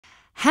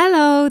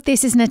Hello,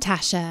 this is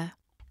Natasha.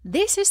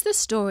 This is the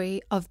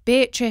story of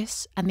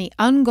Beatrice and the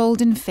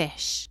Ungolden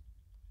Fish.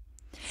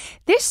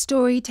 This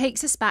story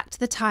takes us back to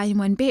the time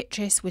when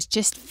Beatrice was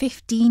just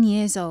 15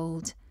 years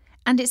old,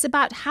 and it's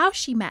about how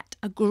she met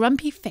a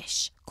grumpy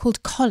fish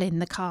called Colin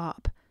the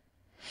carp.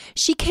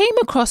 She came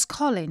across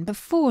Colin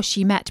before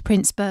she met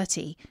Prince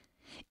Bertie.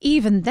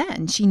 Even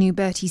then she knew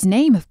Bertie's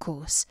name, of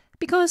course,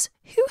 because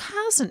who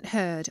hasn't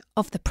heard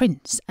of the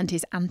prince and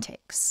his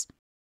antics?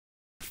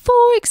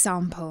 For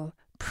example,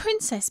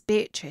 Princess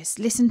Beatrice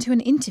listened to an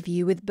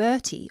interview with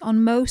Bertie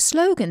on Mo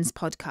Slogan's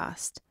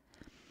podcast.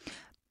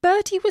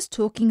 Bertie was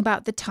talking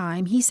about the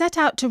time he set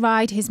out to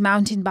ride his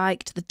mountain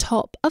bike to the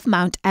top of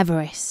Mount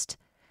Everest,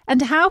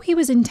 and how he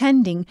was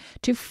intending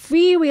to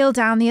freewheel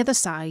down the other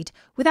side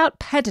without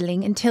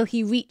pedalling until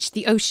he reached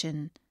the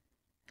ocean.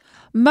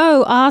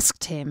 Mo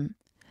asked him,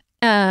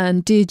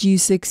 "And did you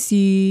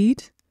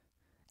succeed?"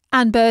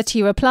 And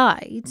Bertie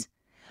replied,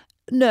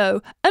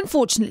 "No,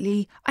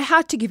 unfortunately, I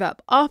had to give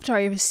up after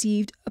I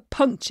received a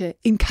puncture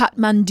in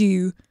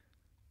Kathmandu."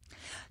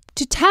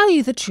 To tell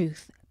you the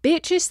truth,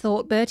 Beatrice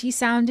thought Bertie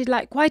sounded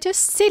like quite a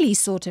silly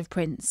sort of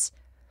prince.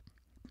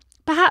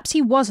 Perhaps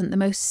he wasn't the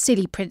most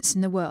silly prince in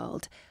the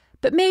world,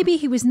 but maybe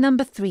he was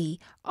number 3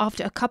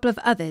 after a couple of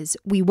others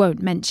we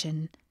won't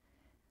mention.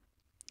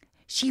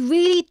 She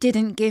really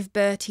didn't give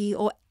Bertie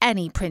or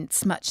any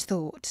prince much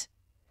thought.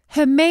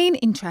 Her main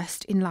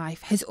interest in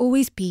life has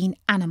always been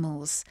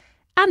animals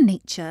and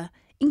nature,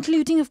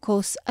 including, of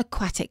course,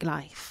 aquatic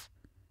life.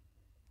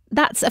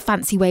 That's a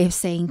fancy way of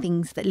saying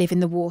things that live in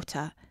the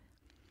water.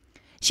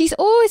 She's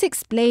always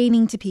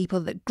explaining to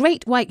people that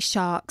great white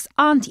sharks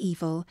aren't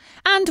evil,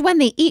 and when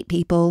they eat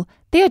people,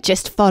 they are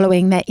just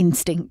following their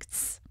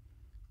instincts.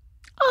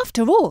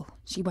 "After all,"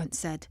 she once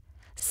said,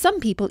 "some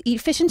people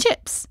eat fish and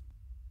chips.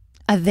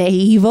 Are they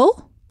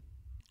evil?"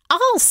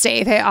 "I'll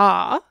say they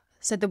are,"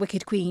 said the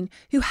Wicked Queen,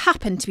 who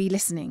happened to be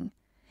listening.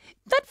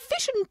 "That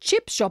fish and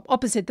chip shop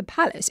opposite the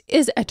palace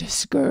is a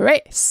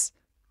disgrace."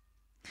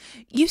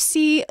 You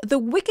see, the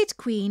Wicked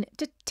Queen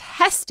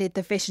detested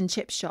the fish and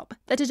chip shop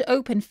that had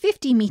opened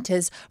 50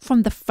 metres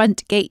from the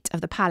front gate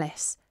of the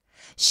palace.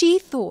 She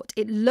thought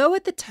it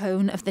lowered the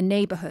tone of the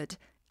neighbourhood,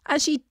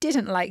 and she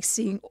didn't like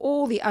seeing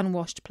all the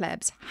unwashed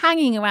plebs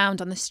hanging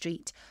around on the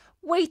street,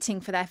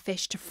 waiting for their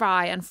fish to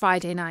fry on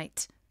Friday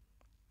night.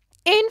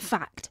 In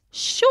fact,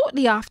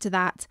 shortly after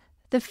that,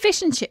 the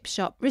fish and chip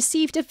shop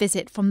received a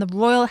visit from the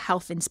Royal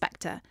Health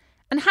Inspector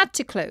and had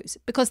to close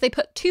because they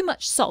put too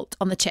much salt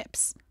on the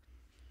chips.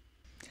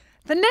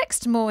 The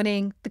next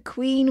morning, the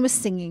Queen was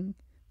singing,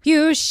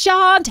 "You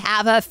shan't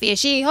have a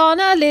fishy on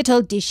a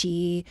little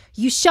dishy.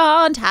 You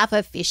shan't have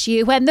a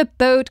fishy when the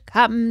boat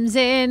comes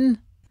in."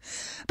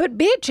 But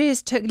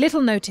Beatrice took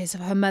little notice of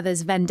her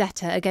mother's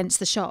vendetta against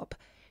the shop.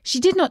 She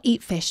did not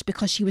eat fish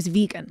because she was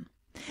vegan.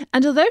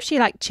 And although she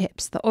liked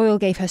chips, the oil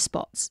gave her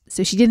spots,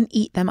 so she didn't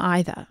eat them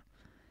either.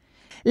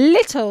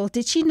 Little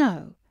did she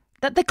know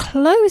that the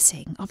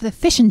closing of the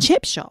fish and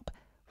chip shop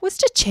was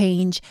to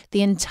change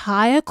the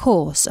entire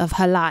course of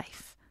her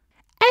life.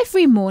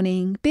 Every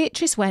morning,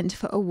 Beatrice went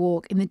for a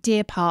walk in the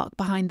deer park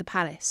behind the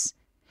palace.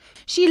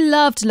 She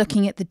loved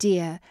looking at the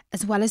deer,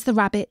 as well as the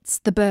rabbits,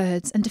 the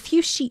birds, and a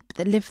few sheep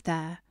that lived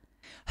there.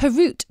 Her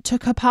route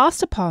took her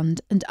past a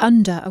pond and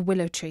under a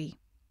willow tree.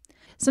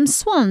 Some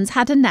swans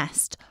had a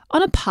nest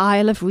on a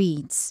pile of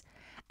reeds,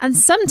 and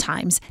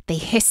sometimes they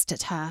hissed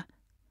at her.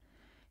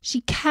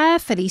 She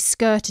carefully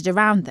skirted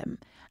around them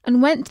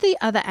and went to the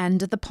other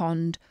end of the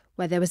pond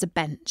where there was a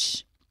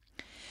bench.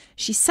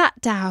 She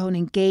sat down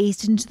and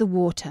gazed into the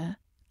water,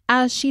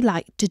 as she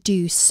liked to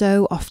do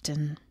so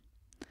often.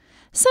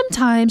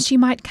 Sometimes she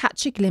might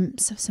catch a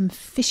glimpse of some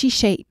fishy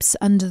shapes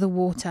under the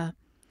water,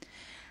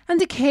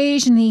 and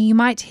occasionally you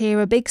might hear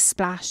a big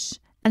splash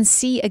and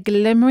see a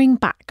glimmering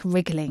back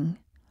wriggling,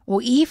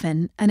 or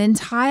even an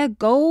entire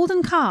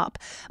golden carp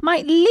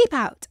might leap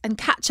out and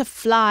catch a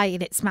fly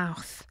in its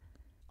mouth.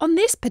 On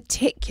this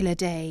particular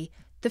day,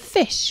 the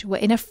fish were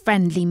in a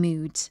friendly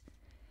mood.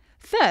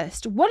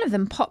 First, one of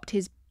them popped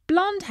his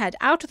blonde head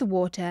out of the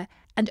water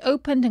and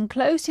opened and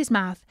closed his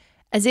mouth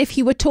as if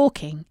he were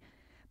talking.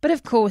 But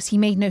of course he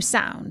made no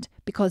sound,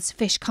 because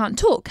fish can't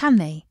talk, can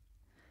they?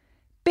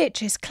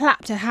 Beatrice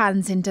clapped her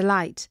hands in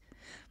delight.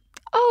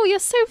 "Oh, you're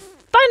so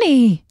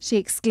funny," she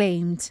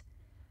exclaimed.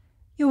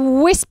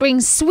 "You're whispering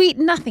sweet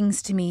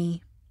nothings to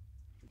me."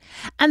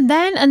 And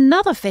then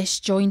another fish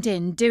joined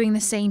in, doing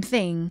the same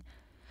thing.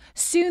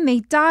 Soon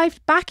they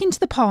dived back into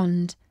the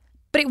pond,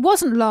 but it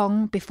wasn't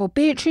long before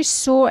Beatrice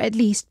saw at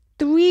least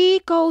 3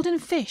 golden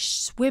fish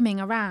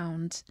swimming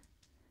around.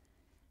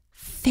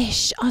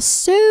 "Fish are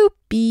so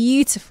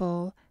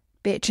beautiful,"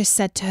 Beatrice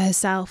said to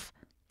herself.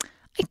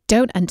 "I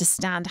don't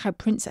understand how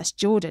Princess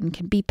Jordan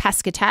can be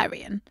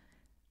pescatarian,"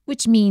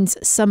 which means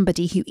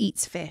somebody who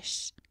eats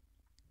fish.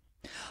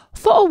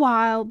 For a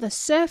while, the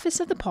surface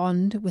of the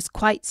pond was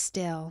quite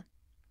still.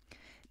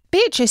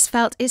 Beatrice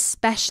felt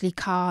especially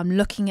calm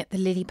looking at the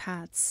lily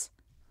pads.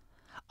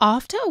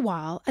 After a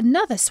while,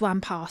 another swam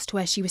past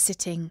where she was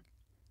sitting.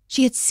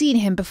 She had seen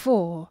him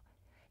before.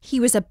 He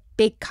was a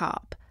big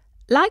carp,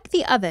 like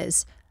the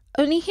others,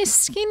 only his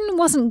skin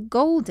wasn't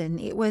golden.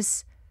 It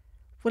was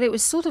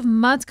sort of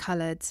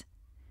mud-coloured.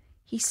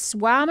 He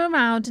swam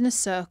around in a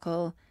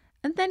circle,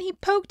 and then he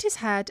poked his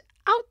head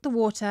out the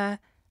water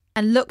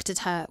and looked at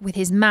her with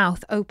his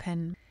mouth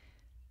open.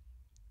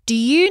 "Do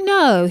you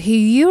know who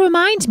you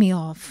remind me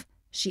of?"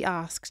 she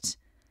asked.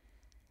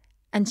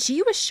 And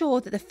she was sure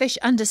that the fish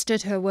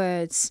understood her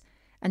words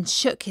and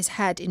shook his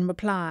head in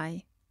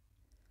reply.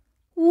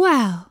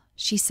 "Well,"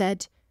 she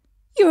said,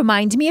 "you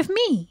remind me of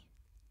me."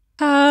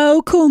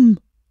 "How come?"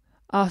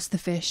 asked the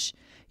fish.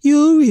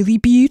 "You're really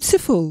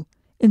beautiful,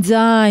 and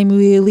I'm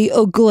really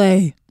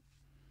ugly."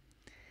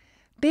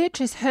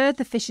 Beatrice heard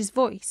the fish's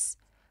voice,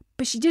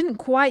 but she didn't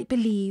quite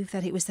believe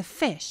that it was the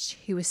fish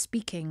who was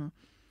speaking.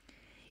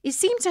 It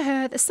seemed to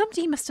her that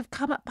somebody must have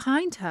come up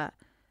behind her.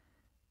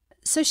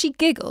 So she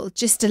giggled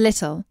just a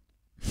little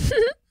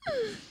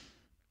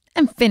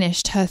and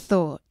finished her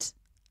thought.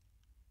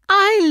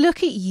 "I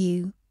look at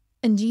you,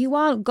 and you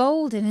aren't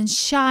golden and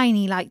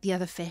shiny like the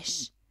other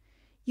fish.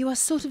 You are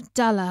sort of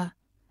duller,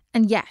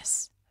 and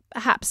yes,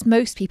 perhaps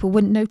most people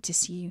wouldn't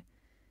notice you.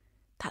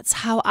 That's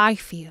how I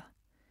feel.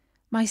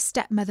 My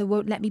stepmother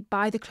won't let me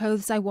buy the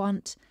clothes I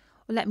want,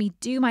 or let me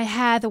do my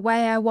hair the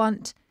way I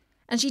want,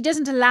 and she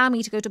doesn't allow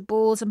me to go to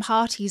balls and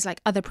parties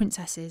like other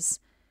princesses.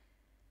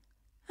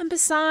 And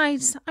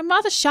besides, I'm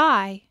rather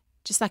shy,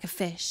 just like a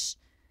fish.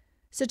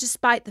 So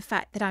despite the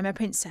fact that I'm a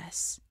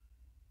princess,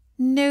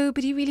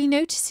 nobody really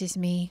notices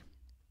me."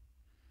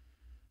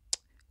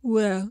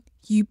 "Well,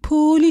 you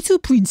poor little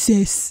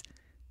princess,"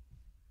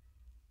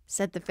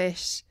 said the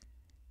fish.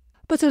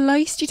 "but at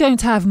least you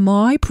don't have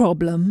my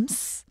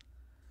problems."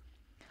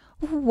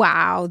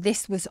 Wow,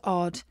 this was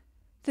odd.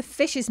 The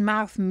fish's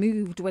mouth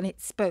moved when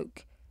it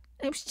spoke.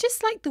 It was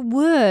just like the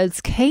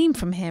words came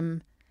from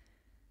him.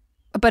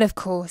 But of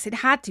course,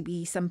 it had to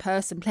be some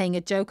person playing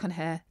a joke on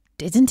her,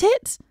 didn't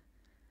it?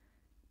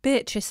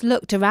 Beatrice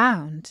looked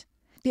around.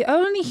 The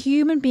only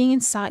human being in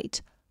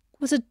sight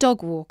was a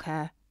dog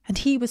walker, and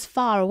he was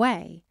far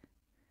away.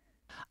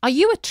 "Are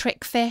you a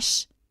trick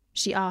fish?"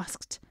 she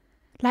asked,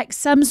 "like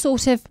some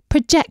sort of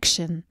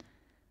projection?"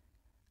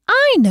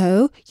 "I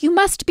know, you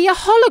must be a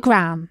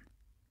hologram."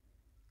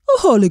 "A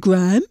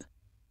hologram?"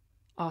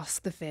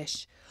 asked the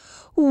fish.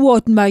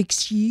 "What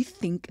makes you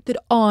think that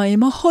I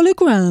am a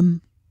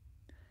hologram?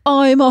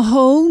 I'm a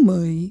whole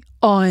me,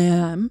 I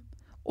am,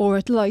 or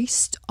at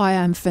least I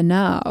am for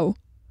now.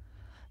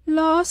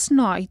 Last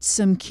night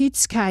some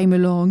kids came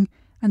along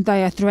and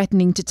they are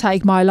threatening to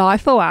take my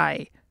life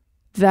away.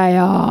 They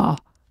are."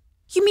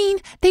 "You mean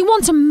they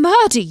want to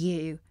murder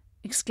you?"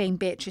 exclaimed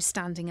Beatrice,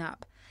 standing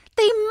up.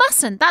 "They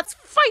mustn't, that's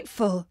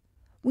frightful.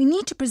 We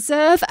need to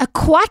preserve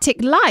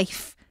aquatic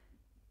life.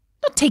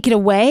 Not take it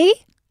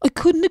away." "I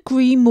couldn't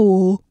agree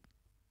more,"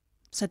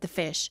 said the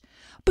fish.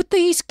 "But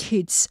these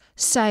kids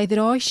say that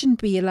I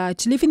shouldn't be allowed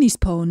to live in this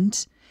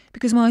pond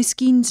because my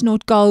skin's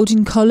not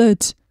golden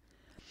coloured.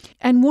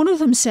 And one of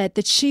them said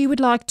that she would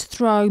like to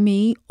throw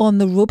me on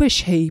the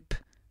rubbish heap.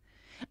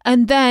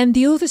 And then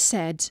the other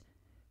said,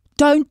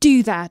 'Don't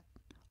do that.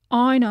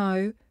 I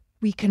know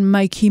we can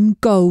make him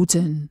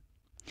golden.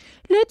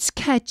 Let's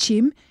catch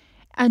him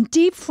and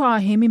deep fry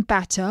him in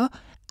batter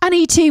and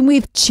eat him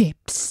with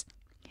chips.'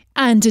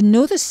 And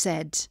another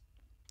said,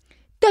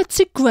 'That's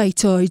a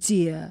great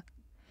idea.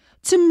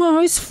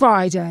 Tomorrow's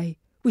Friday,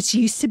 which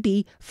used to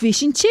be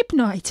fish and chip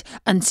night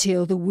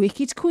until the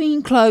wicked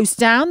queen closed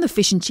down the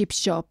fish and chip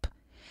shop.'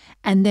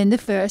 And then the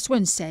first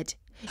one said,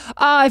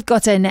 'I've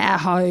got a net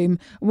at home.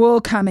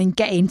 We'll come and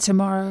get him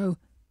tomorrow.'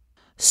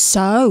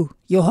 So,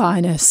 Your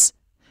Highness,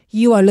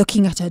 you are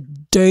looking at a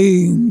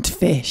doomed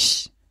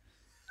fish.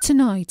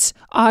 Tonight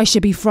I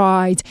shall be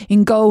fried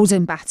in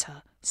golden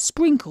batter,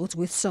 sprinkled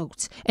with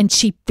salt and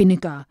cheap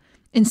vinegar,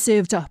 and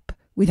served up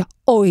with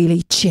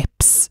oily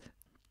chips."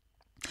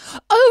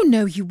 "Oh,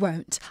 no, you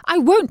won't. I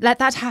won't let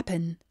that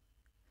happen."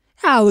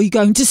 "How are you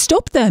going to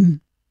stop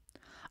them?"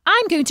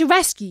 "I'm going to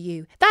rescue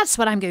you. That's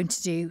what I'm going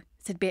to do,"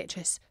 said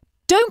Beatrice.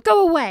 "Don't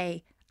go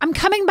away. I'm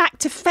coming back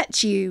to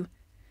fetch you."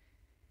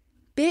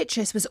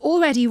 Beatrice was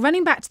already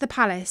running back to the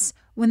palace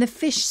when the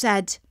fish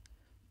said,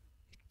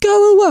 "Go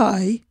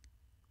away?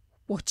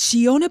 What's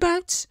she on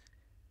about?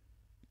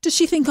 Does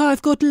she think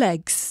I've got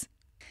legs?"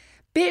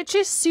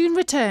 Beatrice soon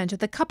returned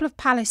with a couple of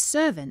palace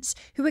servants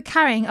who were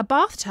carrying a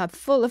bathtub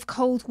full of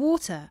cold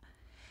water.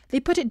 They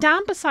put it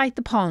down beside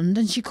the pond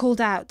and she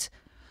called out,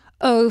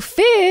 "Oh,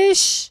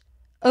 fish!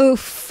 Oh,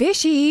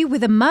 fishy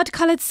with the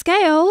mud-coloured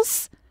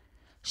scales!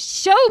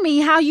 Show me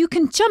how you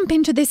can jump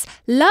into this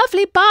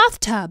lovely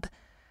bathtub.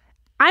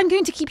 I'm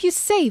going to keep you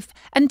safe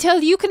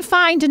until you can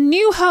find a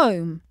new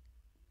home."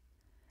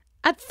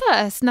 At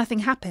first, nothing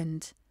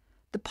happened.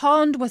 The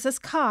pond was as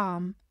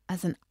calm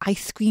as an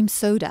ice cream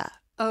soda.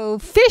 "Oh,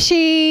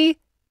 fishy!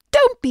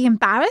 Don't be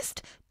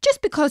embarrassed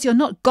just because you're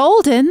not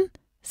golden,"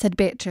 said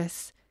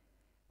Beatrice.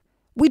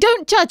 "We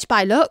don't judge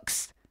by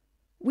looks.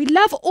 We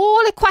love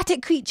all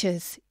aquatic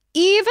creatures,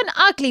 even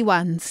ugly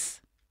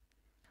ones."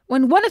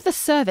 When one of the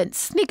servants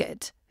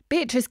sniggered,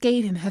 Beatrice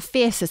gave him her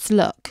fiercest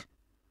look.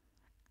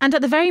 And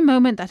at the very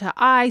moment that her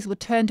eyes were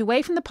turned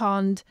away from the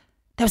pond,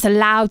 there was a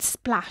loud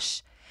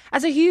splash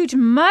as a huge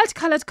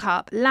mud-coloured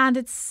cup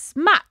landed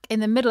smack in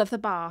the middle of the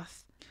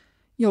bath.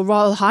 "Your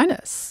Royal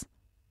Highness,"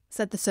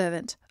 said the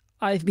servant,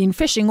 "I've been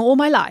fishing all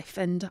my life,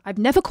 and I've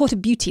never caught a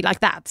beauty like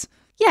that."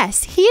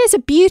 "Yes, he is a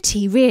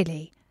beauty,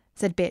 really,"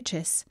 said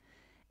Beatrice.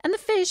 And the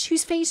fish,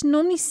 whose face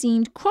normally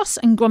seemed cross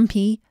and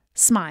grumpy,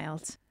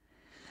 smiled.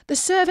 The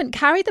servant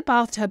carried the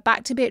bath tub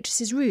back to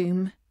Beatrice's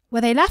room,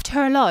 where they left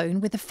her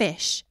alone with the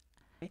fish.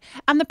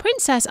 And the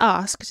princess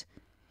asked,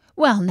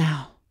 "Well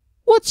now,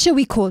 what shall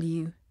we call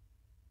you?"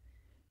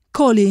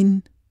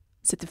 "Colin,"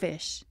 said the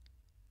fish.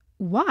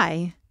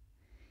 "Why?"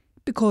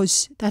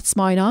 "Because that's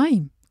my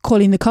name,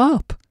 Colin the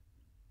Carp."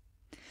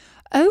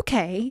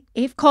 "OK,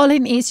 if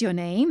Colin is your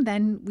name,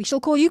 then we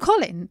shall call you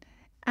Colin.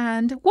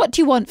 And what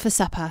do you want for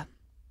supper?"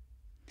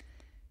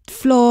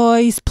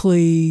 "Flies,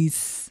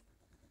 please,"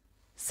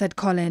 said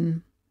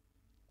Colin.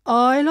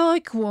 "I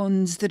like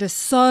ones that are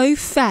so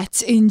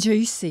fat and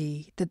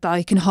juicy that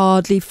they can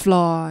hardly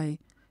fly.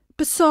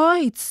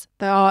 Besides,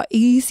 they are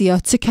easier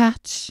to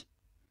catch."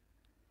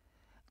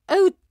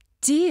 "Oh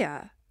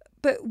dear,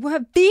 but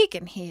we're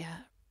vegan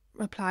here,"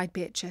 replied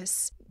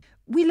Beatrice.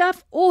 "We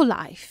love all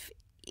life,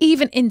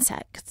 even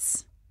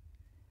insects."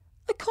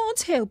 "I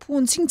can't help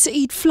wanting to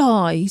eat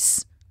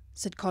flies,"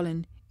 said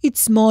Colin.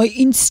 "It's my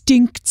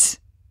instinct."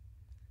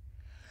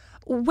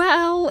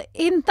 "Well,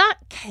 in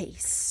that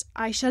case,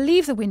 I shall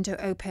leave the window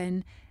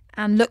open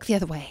and look the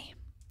other way,"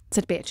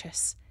 said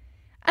Beatrice.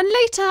 "And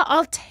later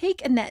I'll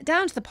take a net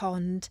down to the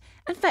pond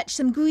and fetch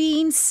some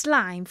green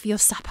slime for your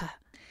supper.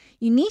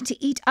 You need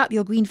to eat up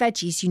your green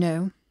veggies, you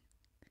know."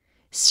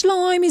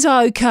 "Slime is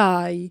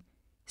okay,"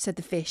 said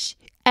the fish,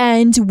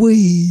 "and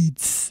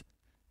weeds."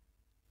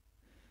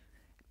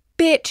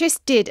 Beatrice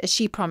did as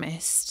she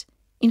promised.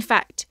 In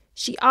fact,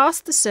 she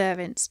asked the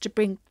servants to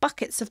bring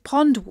buckets of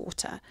pond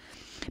water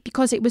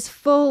because it was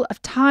full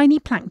of tiny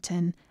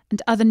plankton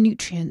and other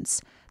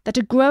nutrients that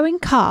a growing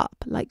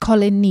carp like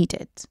Colin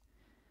needed.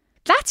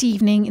 That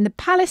evening in the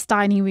palace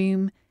dining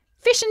room,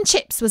 fish and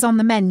chips was on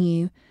the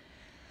menu.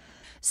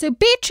 So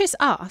Beatrice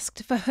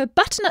asked for her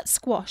butternut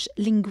squash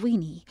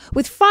linguine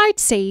with fried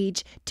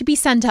sage to be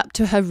sent up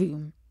to her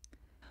room.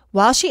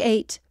 While she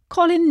ate,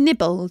 Colin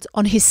nibbled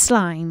on his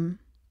slime.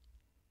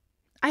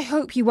 "I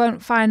hope you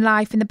won't find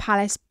life in the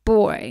palace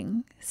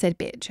boring," said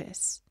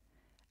Beatrice.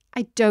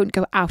 "I don't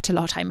go out a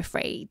lot, I'm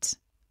afraid."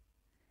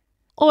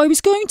 "I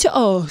was going to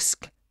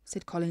ask,"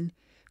 said Colin,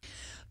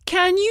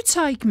 "can you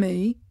take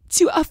me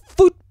to a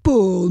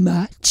football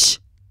match?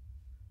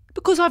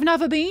 Because I've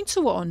never been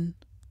to one."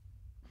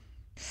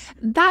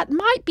 "That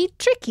might be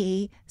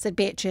tricky," said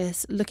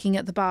Beatrice, looking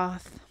at the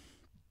bath.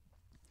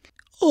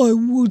 "I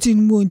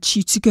wouldn't want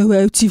you to go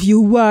out of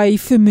your way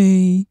for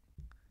me,"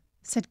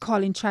 said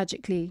Colin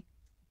tragically.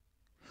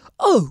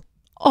 "Oh,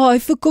 I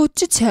forgot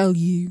to tell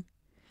you.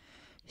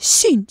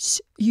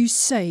 Since you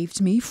saved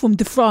me from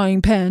the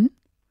frying pan,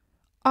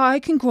 I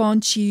can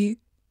grant you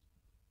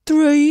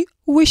 3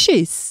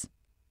 wishes."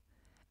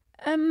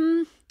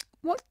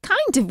 What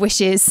kind of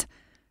wishes?"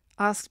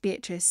 asked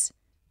Beatrice.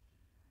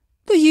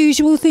 "The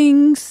usual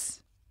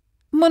things.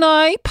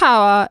 Money,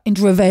 power, and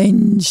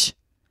revenge."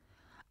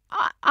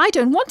 I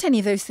don't want any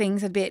of those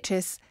things," said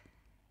Beatrice.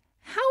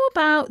 "How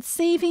about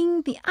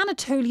saving the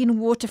Anatolian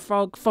water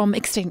frog from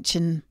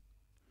extinction?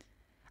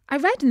 I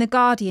read in The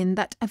Guardian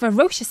that a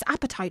ferocious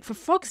appetite for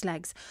frog's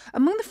legs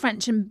among the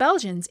French and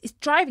Belgians is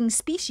driving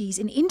species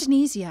in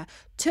Indonesia,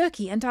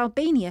 Turkey and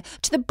Albania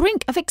to the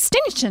brink of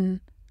extinction.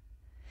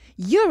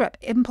 Europe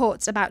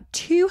imports about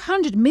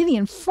 200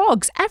 million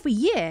frogs every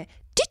year.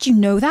 Did you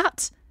know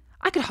that?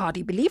 I could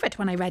hardly believe it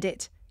when I read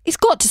it. It's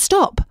got to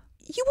stop."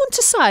 "You want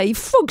to save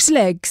frog's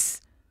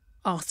legs?"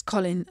 asked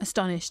Colin,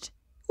 astonished.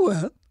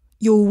 "Well,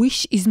 your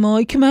wish is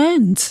my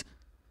command.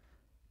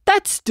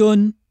 That's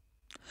done.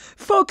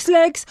 Frog's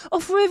legs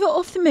are forever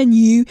off the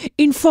menu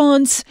in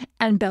France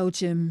and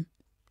Belgium.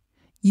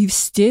 You've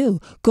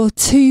still got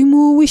 2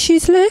 more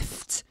wishes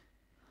left.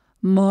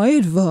 My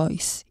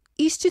advice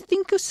is to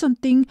think of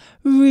something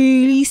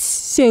really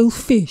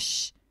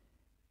selfish.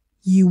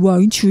 You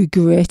won't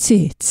regret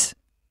it."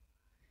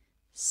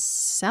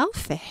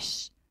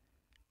 Selfish?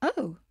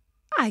 Oh,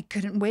 I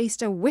couldn't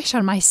waste a wish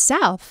on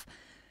myself.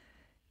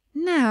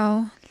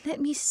 Now, let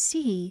me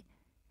see.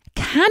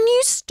 Can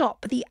you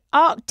stop the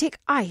Arctic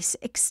ice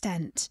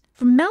extent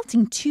from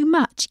melting too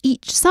much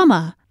each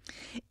summer?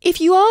 "If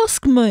you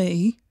ask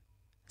me,"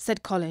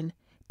 said Colin,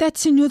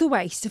 "that's another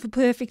waste of a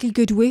perfectly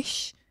good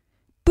wish.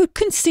 But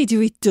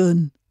consider it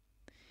done.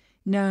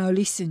 Now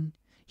listen,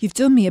 you've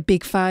done me a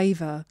big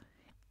favour,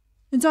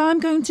 and I'm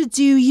going to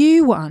do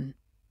you one.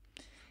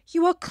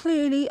 You are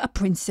clearly a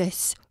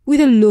princess with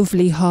a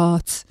lovely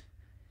heart.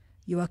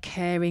 You are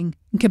caring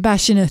and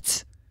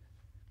compassionate.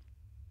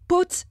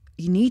 But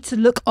you need to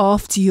look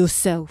after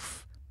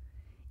yourself.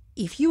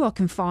 If you are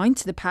confined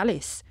to the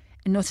palace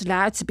and not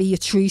allowed to be your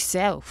true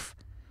self,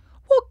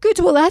 what good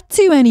will that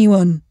do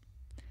anyone?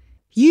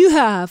 You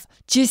have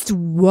just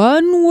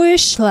 1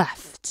 wish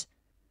left.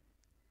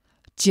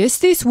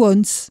 Just this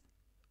once,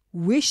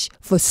 Wish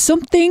for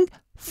something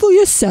for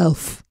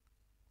yourself.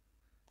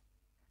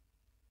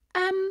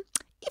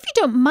 If you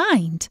don't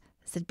mind,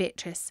 said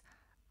Beatrice,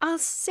 I'll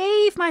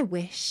save my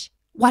wish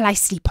while I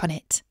sleep on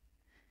it.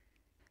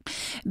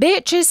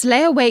 Beatrice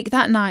lay awake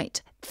that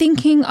night,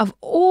 thinking of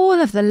all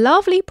of the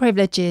lovely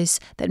privileges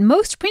that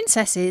most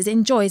princesses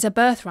enjoy as a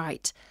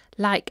birthright,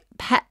 like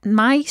pet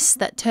mice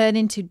that turn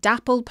into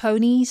dappled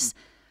ponies,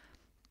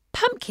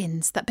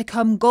 pumpkins that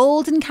become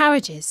golden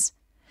carriages,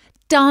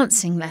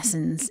 dancing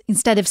lessons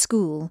instead of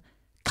school,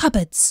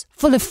 cupboards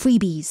full of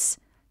freebies,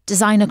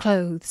 designer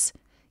clothes,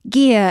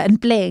 gear and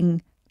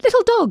bling,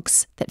 little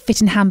dogs that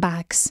fit in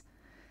handbags,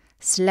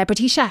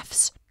 celebrity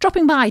chefs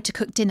dropping by to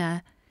cook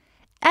dinner,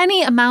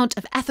 any amount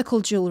of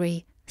ethical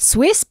jewellery,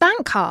 Swiss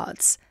bank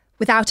cards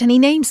without any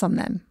names on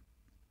them,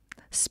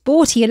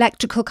 sporty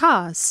electrical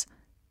cars,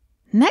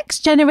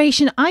 next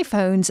generation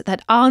iPhones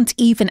that aren't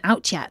even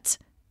out yet,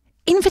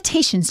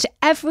 invitations to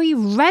every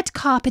red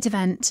carpet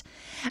event,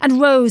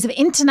 and rows of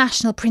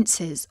international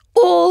princes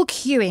all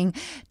queuing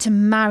to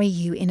marry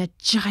you in a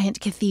giant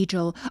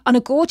cathedral on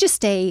a gorgeous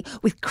day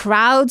with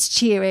crowds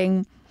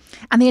cheering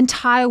and the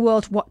entire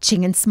world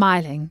watching and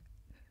smiling.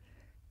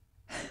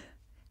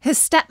 Her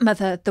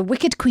stepmother, the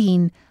wicked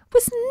queen,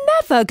 was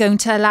never going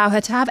to allow her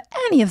to have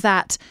any of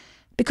that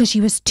because she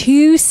was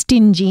too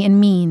stingy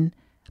and mean.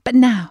 But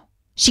now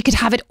she could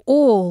have it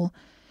all.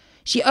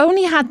 She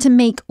only had to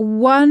make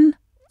one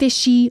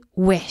fishy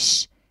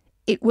wish.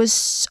 It was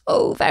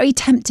so very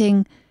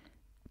tempting.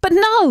 But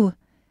no,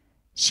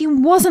 she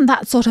wasn't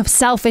that sort of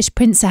selfish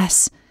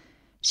princess.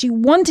 She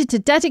wanted to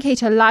dedicate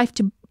her life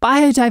to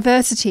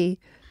biodiversity.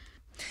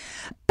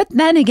 But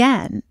then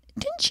again,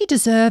 didn't she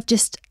deserve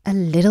just a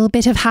little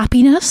bit of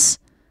happiness?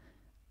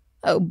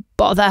 Oh,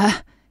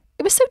 bother.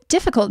 It was so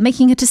difficult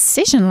making a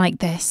decision like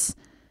this.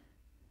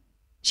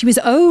 She was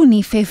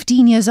only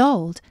 15 years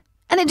old,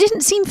 and it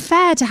didn't seem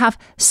fair to have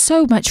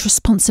so much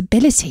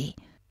responsibility.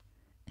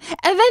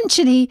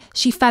 Eventually,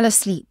 she fell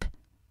asleep,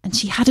 and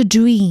she had a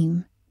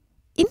dream.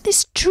 In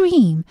this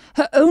dream,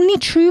 her only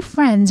true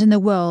friends in the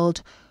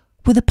world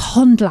were the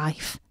pond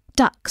life,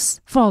 ducks,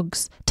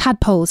 frogs,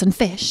 tadpoles and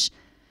fish.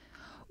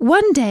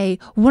 One day,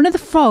 one of the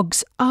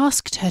frogs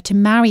asked her to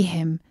marry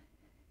him.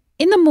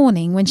 In the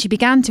morning, when she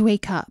began to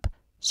wake up,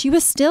 she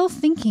was still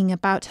thinking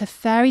about her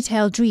fairy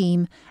tale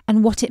dream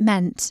and what it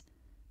meant.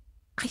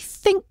 I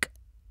think,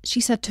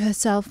 she said to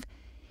herself,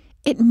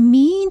 it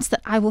means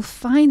that I will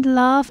find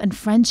love and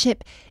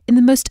friendship in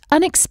the most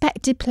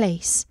unexpected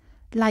place,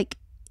 like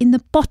in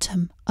the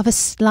bottom of a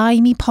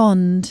slimy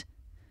pond.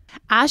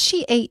 As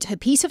she ate her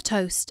piece of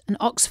toast and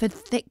Oxford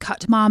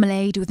thick-cut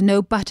marmalade with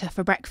no butter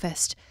for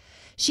breakfast,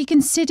 she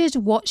considered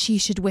what she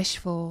should wish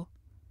for.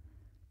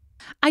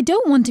 I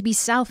don't want to be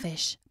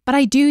selfish, but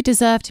I do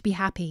deserve to be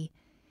happy.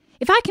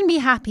 If I can be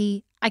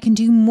happy, I can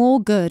do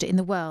more good in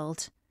the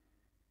world.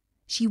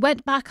 She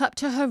went back up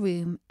to her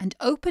room and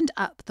opened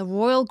up the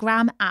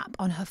Royalgram app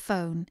on her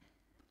phone.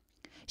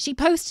 She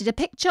posted a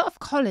picture of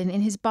Colin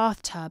in his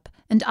bathtub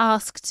and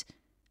asked,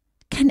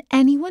 "Can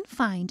anyone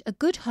find a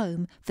good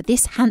home for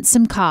this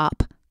handsome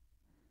carp?"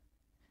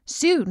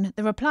 Soon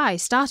the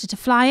replies started to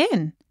fly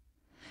in.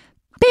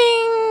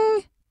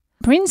 Bing!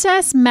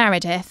 Princess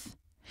Meredith.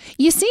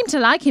 You seem to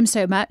like him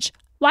so much.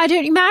 Why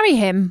don't you marry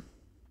him?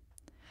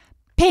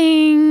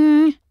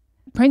 Ping!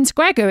 Prince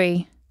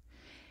Gregory.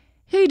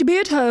 He'd be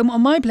at home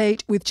on my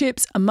plate with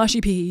chips and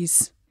mushy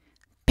peas.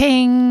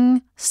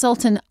 Ping!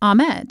 Sultan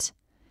Ahmed.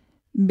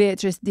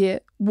 Beatrice,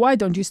 dear, why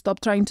don't you stop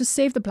trying to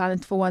save the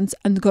planet for once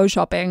and go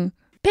shopping?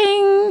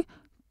 Ping!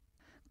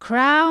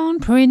 Crown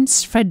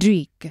Prince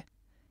Frederick.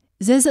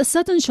 There's a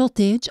sudden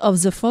shortage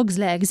of the frog's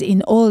legs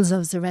in all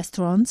of the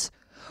restaurants.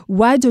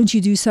 Why don't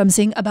you do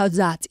something about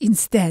that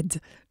instead?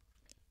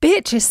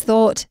 Beatrice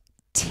thought,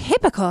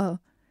 typical.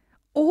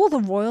 All the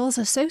royals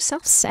are so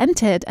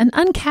self-centred and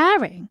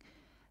uncaring.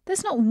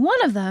 There's not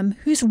one of them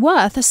who's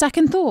worth a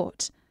second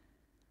thought.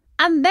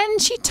 And then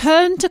she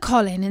turned to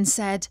Colin and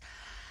said,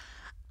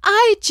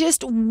 I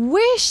just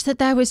wish that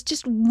there was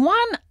just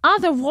one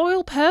other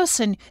royal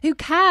person who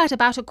cared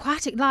about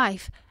aquatic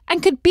life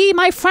and could be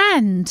my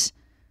friend.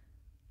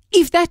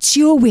 If that's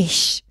your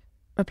wish,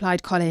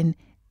 replied Colin,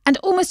 and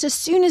almost as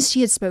soon as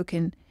she had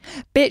spoken,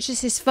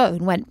 Beatrice's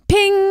phone went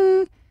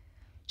ping.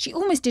 She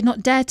almost did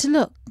not dare to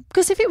look,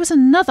 because if it was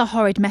another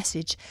horrid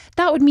message,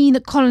 that would mean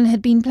that Colin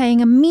had been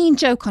playing a mean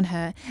joke on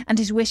her and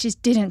his wishes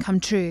didn't come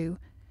true.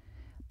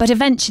 But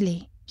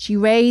eventually, she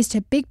raised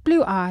her big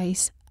blue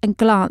eyes and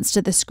glanced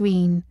at the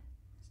screen.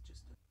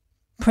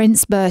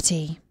 Prince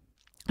Bertie.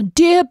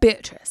 Dear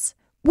Beatrice,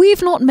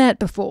 we've not met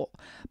before,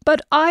 but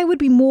I would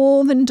be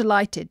more than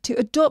delighted to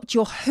adopt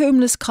your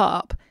homeless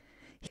carp.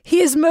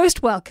 He is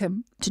most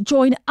welcome to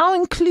join our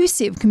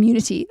inclusive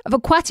community of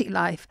aquatic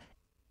life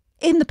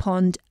in the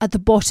pond at the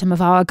bottom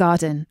of our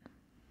garden.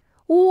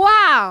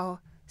 Wow,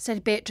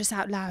 said Beatrice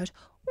out loud.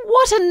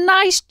 What a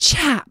nice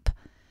chap.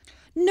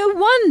 No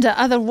wonder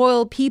other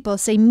royal people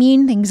say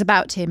mean things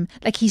about him,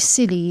 like he's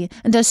silly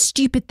and does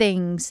stupid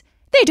things.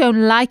 They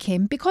don't like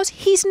him because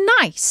he's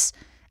nice,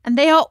 and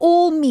they are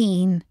all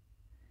mean.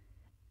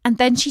 And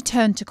then she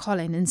turned to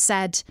Colin and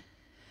said,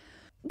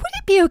 "Would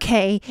it be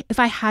okay if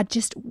I had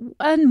just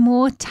one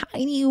more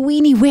tiny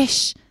weeny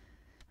wish?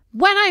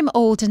 When I'm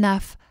old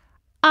enough,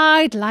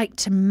 I'd like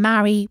to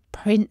marry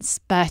Prince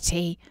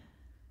Bertie."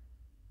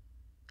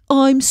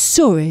 "I'm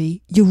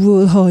sorry, Your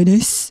Royal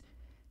Highness,"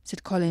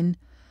 said Colin.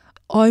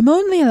 "I'm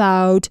only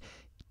allowed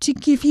to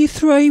give you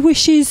 3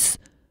 wishes.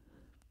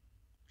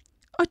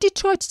 I did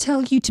try to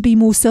tell you to be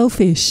more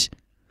selfish.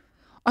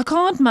 I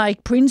can't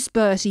make Prince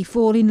Bertie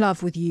fall in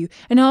love with you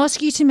and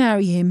ask you to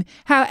marry him,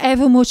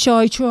 however much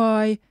I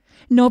try.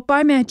 Not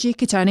by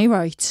magic, at any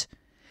rate.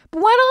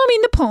 But when I'm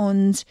in the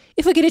pond,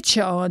 if I get a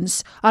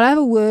chance, I'll have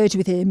a word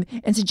with him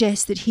and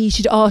suggest that he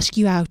should ask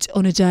you out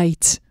on a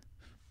date."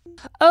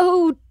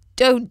 "Oh,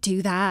 don't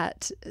do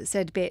that,"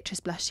 said Beatrice,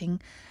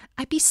 blushing.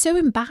 "I'd be so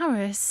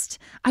embarrassed.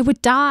 I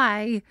would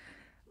die.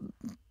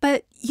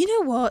 But you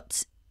know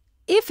what?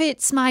 If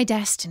it's my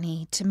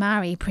destiny to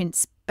marry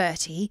Prince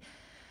Bertie,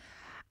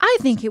 I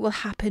think it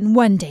will happen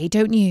one day,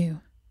 don't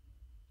you?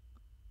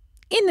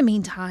 In the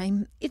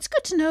meantime, it's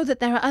good to know that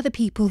there are other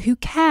people who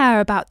care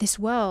about this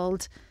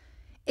world.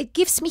 It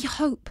gives me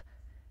hope.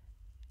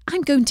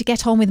 I'm going to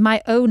get on with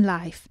my own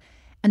life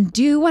and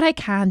do what I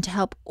can to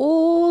help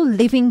all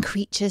living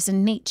creatures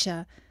and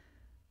nature.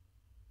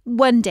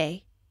 One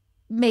day,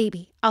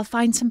 maybe I'll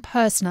find some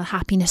personal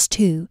happiness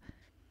too."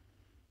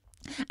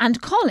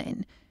 And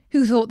Colin,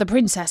 who thought the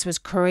princess was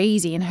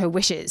crazy in her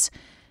wishes,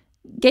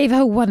 gave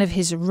her one of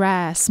his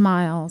rare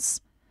smiles.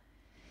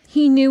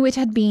 He knew it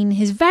had been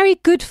his very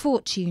good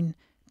fortune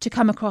to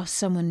come across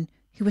someone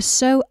who was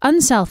so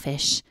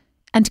unselfish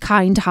and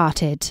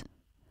kind-hearted.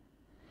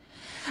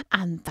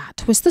 And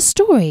that was the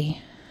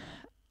story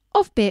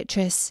of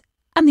Beatrice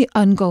and the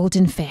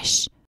Ungolden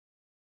Fish.